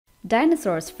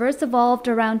Dinosaurs first evolved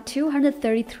around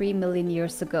 233 million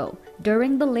years ago,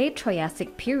 during the Late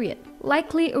Triassic period,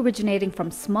 likely originating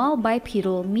from small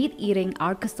bipedal meat-eating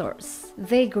archosaurs.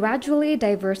 They gradually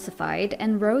diversified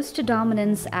and rose to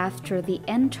dominance after the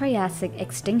end-Triassic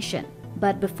extinction.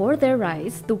 But before their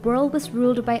rise, the world was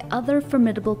ruled by other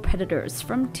formidable predators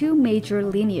from two major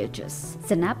lineages,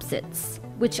 Synapsids,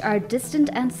 which are distant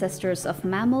ancestors of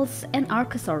mammals, and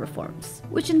archosauriforms,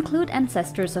 which include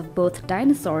ancestors of both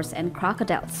dinosaurs and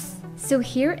crocodiles. So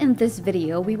here in this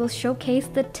video, we will showcase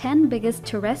the 10 biggest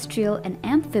terrestrial and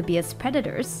amphibious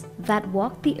predators that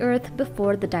walked the earth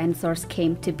before the dinosaurs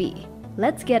came to be.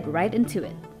 Let's get right into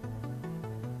it.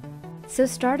 So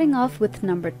starting off with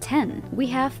number 10, we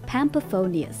have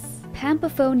Pampoponius.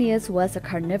 Pampoponius was a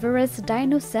carnivorous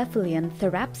dinocephalian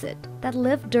therapsid that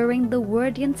lived during the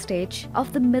Wordian stage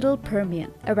of the Middle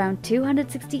Permian, around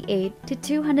 268 to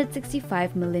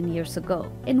 265 million years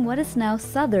ago, in what is now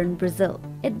southern Brazil.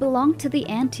 It belonged to the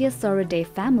Antiosauridae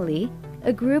family,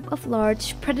 a group of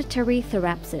large predatory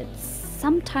therapsids,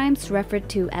 sometimes referred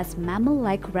to as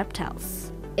mammal-like reptiles.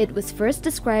 It was first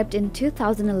described in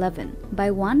 2011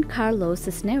 by Juan Carlos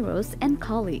Cisneros and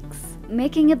colleagues,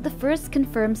 making it the first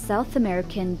confirmed South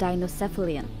American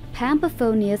dinocephalian.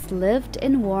 Pampoponius lived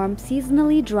in warm,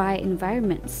 seasonally dry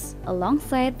environments,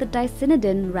 alongside the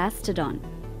Dicynodon rastodon.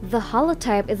 The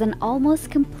holotype is an almost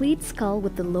complete skull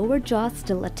with the lower jaw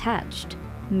still attached,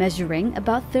 measuring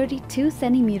about 32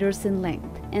 centimeters in length,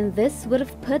 and this would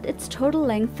have put its total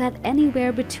length at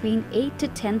anywhere between 8 to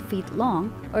 10 feet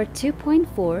long, or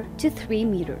 2.4 to 3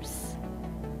 meters.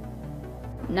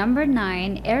 Number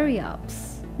 9. Arops.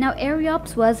 Now,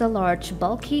 Arops was a large,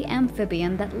 bulky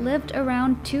amphibian that lived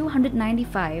around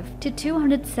 295 to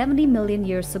 270 million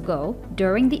years ago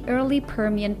during the early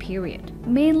Permian period,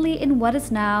 mainly in what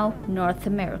is now North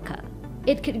America.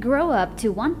 It could grow up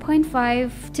to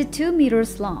 1.5 to 2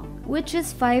 meters long, which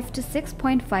is 5 to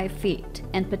 6.5 feet,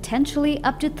 and potentially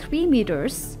up to 3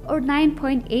 meters or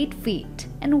 9.8 feet,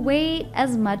 and weigh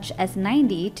as much as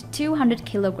 90 to 200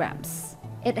 kilograms.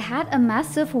 It had a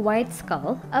massive white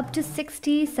skull, up to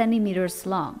 60 centimeters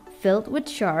long, filled with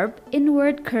sharp,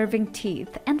 inward curving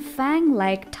teeth and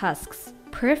fang-like tusks,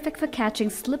 perfect for catching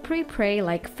slippery prey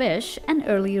like fish and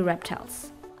early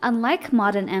reptiles. Unlike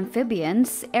modern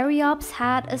amphibians, Arops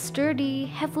had a sturdy,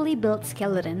 heavily built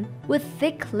skeleton with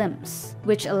thick limbs,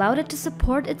 which allowed it to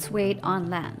support its weight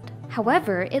on land.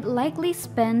 However, it likely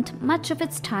spent much of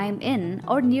its time in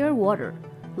or near water,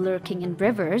 lurking in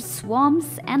rivers,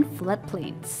 swamps, and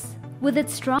floodplains. With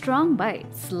its strong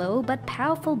bite, slow but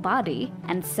powerful body,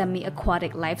 and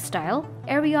semi-aquatic lifestyle,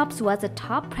 Arops was a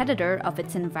top predator of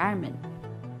its environment.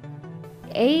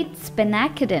 8.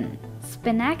 Spinacidin.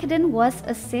 Spinacidin was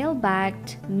a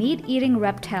sail-backed, meat-eating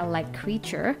reptile-like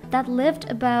creature that lived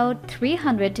about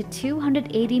 300 to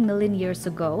 280 million years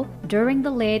ago during the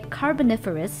late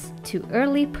Carboniferous to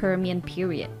early Permian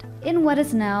period, in what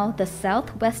is now the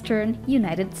southwestern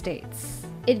United States.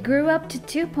 It grew up to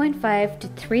 2.5 to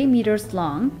 3 meters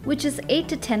long, which is 8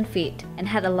 to 10 feet, and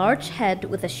had a large head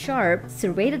with a sharp,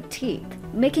 serrated teeth,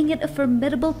 making it a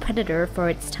formidable predator for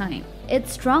its time.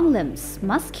 Its strong limbs,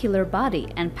 muscular body,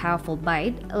 and powerful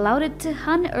bite allowed it to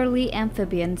hunt early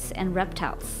amphibians and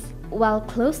reptiles. While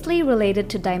closely related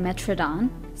to Dimetradon,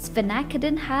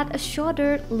 Spinacidin had a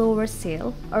shorter lower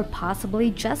sail, or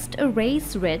possibly just a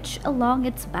raised ridge along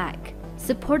its back,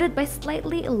 supported by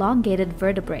slightly elongated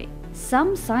vertebrae.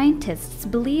 Some scientists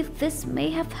believe this may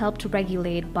have helped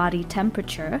regulate body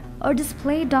temperature or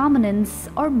display dominance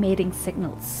or mating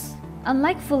signals.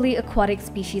 Unlike fully aquatic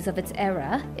species of its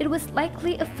era, it was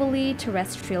likely a fully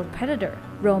terrestrial predator,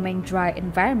 roaming dry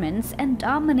environments and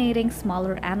dominating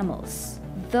smaller animals.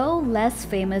 Though less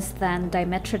famous than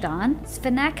Dimetradon,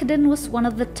 Spinacidin was one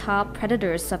of the top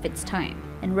predators of its time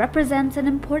and represents an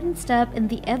important step in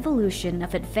the evolution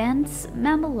of advanced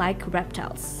mammal-like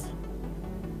reptiles.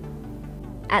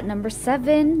 At number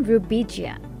 7,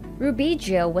 Rubigia.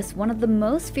 Rubigia was one of the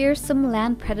most fearsome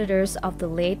land predators of the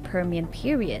late Permian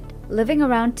period, living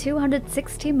around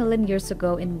 260 million years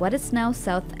ago in what is now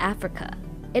South Africa.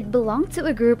 It belonged to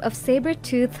a group of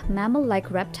saber-toothed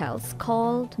mammal-like reptiles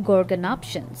called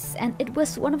Gorgonopsians, and it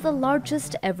was one of the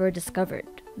largest ever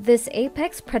discovered. This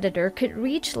apex predator could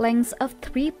reach lengths of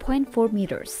 3.4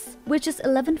 meters, which is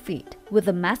 11 feet, with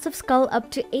a massive skull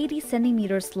up to 80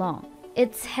 centimeters long.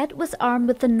 Its head was armed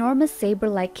with enormous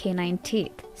saber-like canine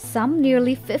teeth, some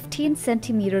nearly 15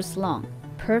 centimeters long,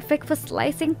 perfect for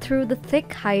slicing through the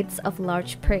thick hides of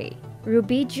large prey.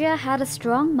 Rubigia had a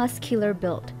strong muscular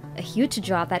build, a huge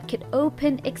jaw that could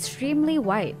open extremely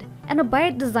wide, and a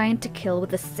bite designed to kill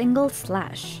with a single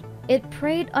slash. It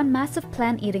preyed on massive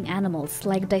plant-eating animals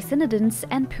like Dicenodons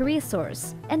and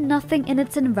Pryiosaurs, and nothing in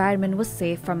its environment was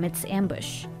safe from its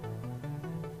ambush.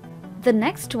 The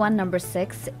next one, number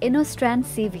 6,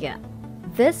 Inostrancevia.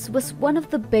 This was one of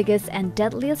the biggest and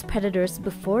deadliest predators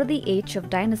before the age of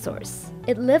dinosaurs.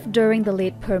 It lived during the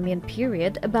late Permian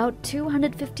period about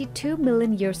 252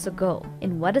 million years ago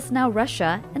in what is now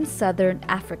Russia and southern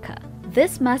Africa.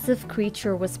 This massive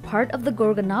creature was part of the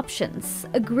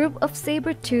Gorgonopsians, a group of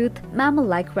saber-toothed,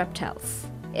 mammal-like reptiles.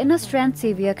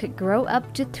 Inostrancevia could grow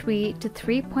up to 3 to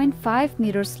 3.5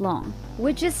 meters long,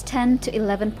 which is 10 to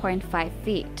 11.5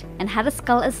 feet, and had a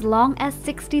skull as long as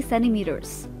 60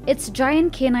 centimeters. Its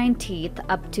giant canine teeth,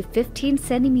 up to 15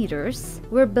 centimeters,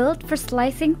 were built for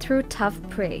slicing through tough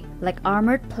prey, like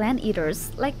armored plant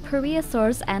eaters like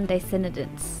Pryiosaurs and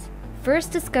Dicenodons.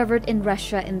 First discovered in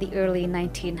Russia in the early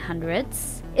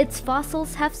 1900s, its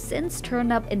fossils have since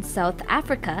turned up in South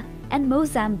Africa and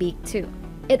Mozambique too.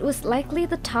 It was likely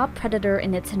the top predator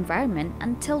in its environment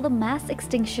until the mass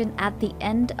extinction at the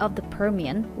end of the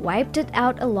Permian wiped it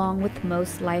out along with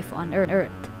most life on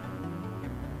Earth.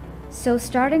 So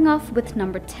starting off with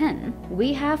number 10,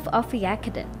 we have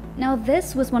Aakodin. Now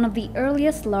this was one of the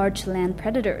earliest large land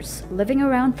predators, living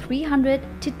around 300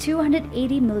 to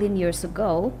 280 million years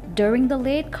ago during the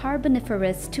late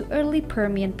Carboniferous to early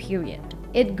Permian period.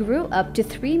 It grew up to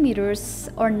 3 meters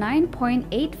or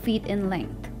 9.8 feet in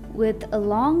length, with a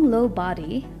long low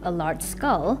body, a large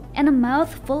skull, and a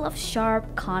mouth full of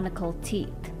sharp conical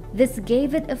teeth. This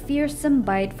gave it a fearsome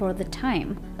bite for the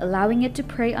time, allowing it to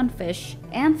prey on fish,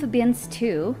 amphibians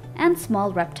too, and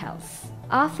small reptiles.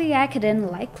 Aakodin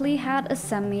likely had a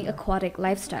semi-aquatic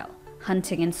lifestyle,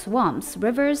 hunting in swamps,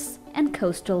 rivers, and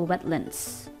coastal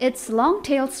wetlands. Its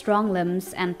long-tailed strong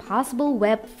limbs and possible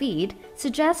web feet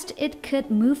suggest it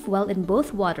could move well in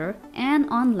both water and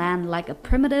on land like a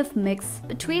primitive mix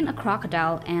between a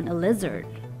crocodile and a lizard.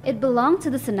 It belonged to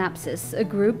the Synapsids, a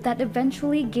group that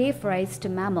eventually gave rise to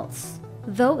mammals.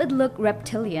 Though it looked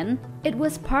reptilian, it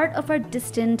was part of our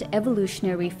distant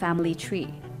evolutionary family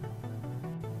tree.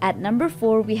 At number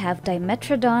 4, we have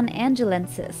Dimetradon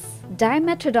Angelensis.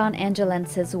 Dimetradon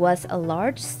Angelensis was a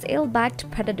large sail-backed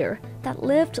predator that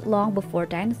lived long before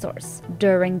dinosaurs,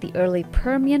 during the early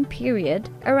Permian period,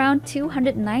 around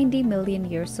 290 million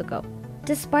years ago.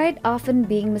 Despite often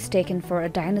being mistaken for a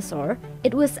dinosaur,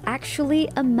 it was actually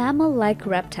a mammal-like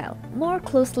reptile, more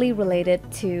closely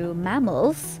related to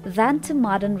mammals than to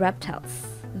modern reptiles.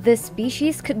 This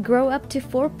species could grow up to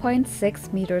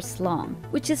 4.6 meters long,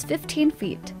 which is 15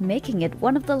 feet, making it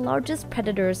one of the largest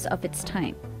predators of its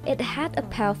time. It had a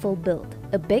powerful build,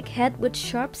 a big head with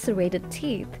sharp serrated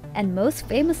teeth, and most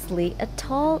famously a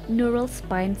tall neural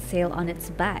spine sail on its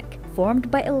back,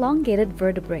 formed by elongated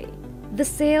vertebrae. The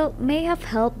sail may have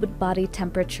helped with body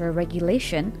temperature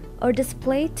regulation or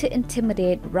displayed to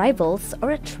intimidate rivals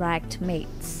or attract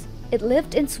mates. It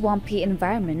lived in swampy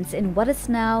environments in what is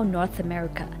now North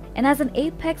America, and as an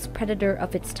apex predator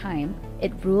of its time,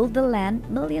 it ruled the land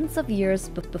millions of years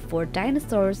before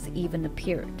dinosaurs even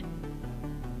appeared.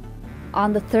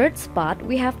 On the third spot,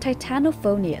 we have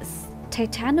Titanoponius.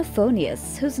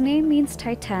 Titanoponius, whose name means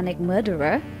Titanic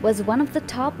murderer, was one of the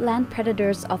top land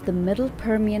predators of the Middle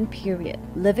Permian period,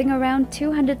 living around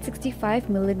 265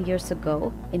 million years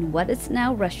ago in what is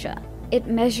now Russia. It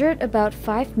measured about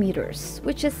 5 meters,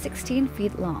 which is 16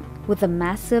 feet long, with a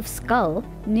massive skull,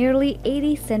 nearly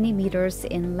 80 centimeters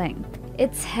in length.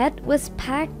 Its head was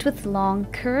packed with long,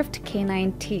 curved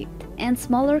canine teeth and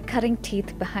smaller cutting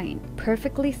teeth behind,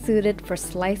 perfectly suited for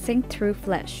slicing through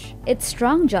flesh. Its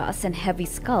strong jaws and heavy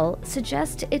skull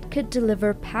suggest it could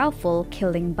deliver powerful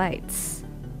killing bites.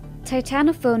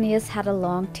 Titanoponius had a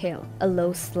long tail, a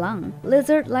low-slung,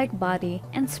 lizard-like body,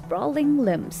 and sprawling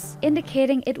limbs,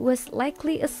 indicating it was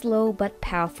likely a slow but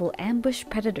powerful ambush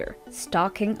predator,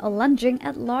 stalking or lunging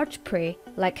at large prey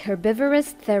like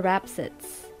herbivorous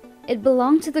Therapsids. It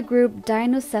belonged to the group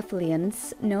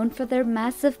Dinocephalians, known for their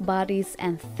massive bodies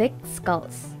and thick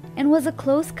skulls, and was a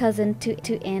close cousin to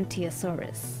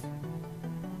Antiosaurus.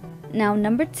 Now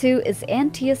number 2 is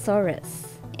Antiosaurus.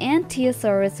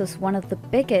 Antiosaurus was one of the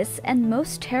biggest and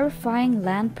most terrifying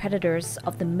land predators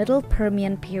of the Middle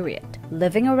Permian period,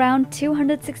 living around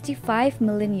 265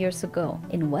 million years ago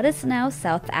in what is now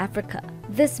South Africa.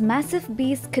 This massive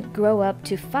beast could grow up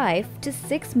to 5 to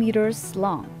 6 meters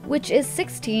long, which is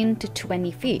 16 to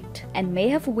 20 feet, and may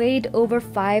have weighed over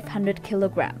 500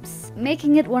 kilograms,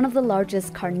 making it one of the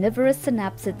largest carnivorous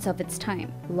synapsids of its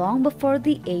time, long before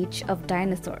the age of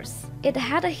dinosaurs. It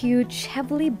had a huge,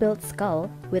 heavily built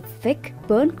skull with thick,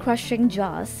 bone-crushing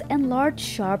jaws and large,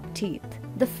 sharp teeth.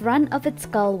 The front of its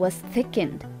skull was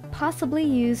thickened, possibly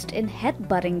used in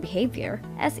head-butting behavior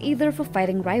as either for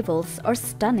fighting rivals or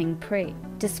stunning prey.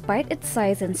 Despite its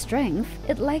size and strength,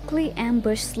 it likely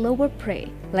ambushed slower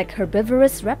prey like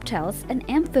herbivorous reptiles and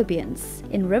amphibians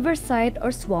in riverside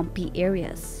or swampy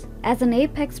areas. As an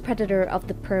apex predator of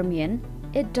the Permian,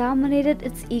 it dominated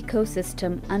its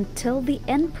ecosystem until the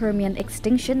end-Permian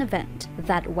extinction event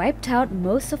that wiped out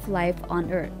most of life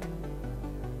on Earth.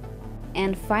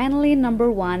 And finally,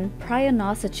 number 1,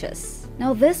 Pryionos.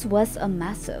 Now this was a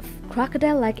massive,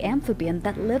 crocodile-like amphibian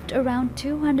that lived around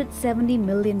 270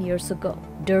 million years ago,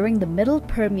 during the Middle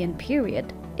Permian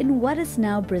period in what is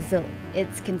now Brazil.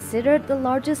 It's considered the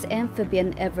largest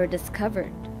amphibian ever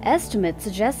discovered. Estimates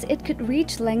suggest it could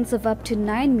reach lengths of up to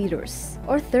 9 meters,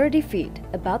 or 30 feet,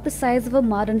 about the size of a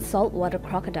modern saltwater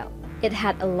crocodile. It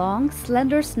had a long,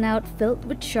 slender snout filled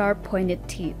with sharp, pointed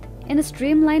teeth, and a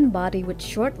streamlined body with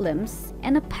short limbs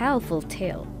and a powerful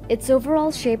tail. Its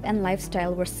overall shape and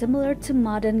lifestyle were similar to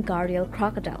modern gharial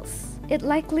crocodiles. It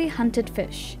likely hunted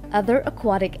fish, other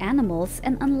aquatic animals,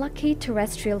 and unlucky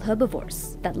terrestrial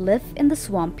herbivores that live in the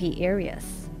swampy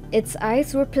areas. Its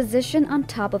eyes were positioned on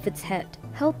top of its head,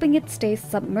 helping it stay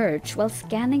submerged while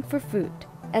scanning for food.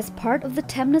 As part of the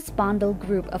temnospondyl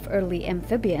group of early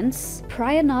amphibians,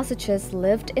 Pryionos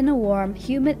lived in a warm,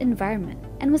 humid environment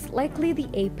and was likely the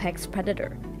apex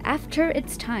predator. After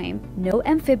its time, no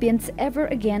amphibians ever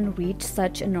again reached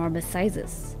such enormous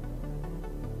sizes.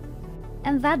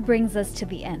 And that brings us to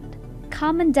the end.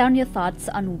 Comment down your thoughts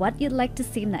on what you'd like to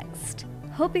see next.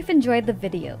 Hope you've enjoyed the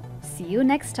video. See you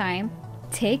next time.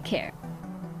 Take care.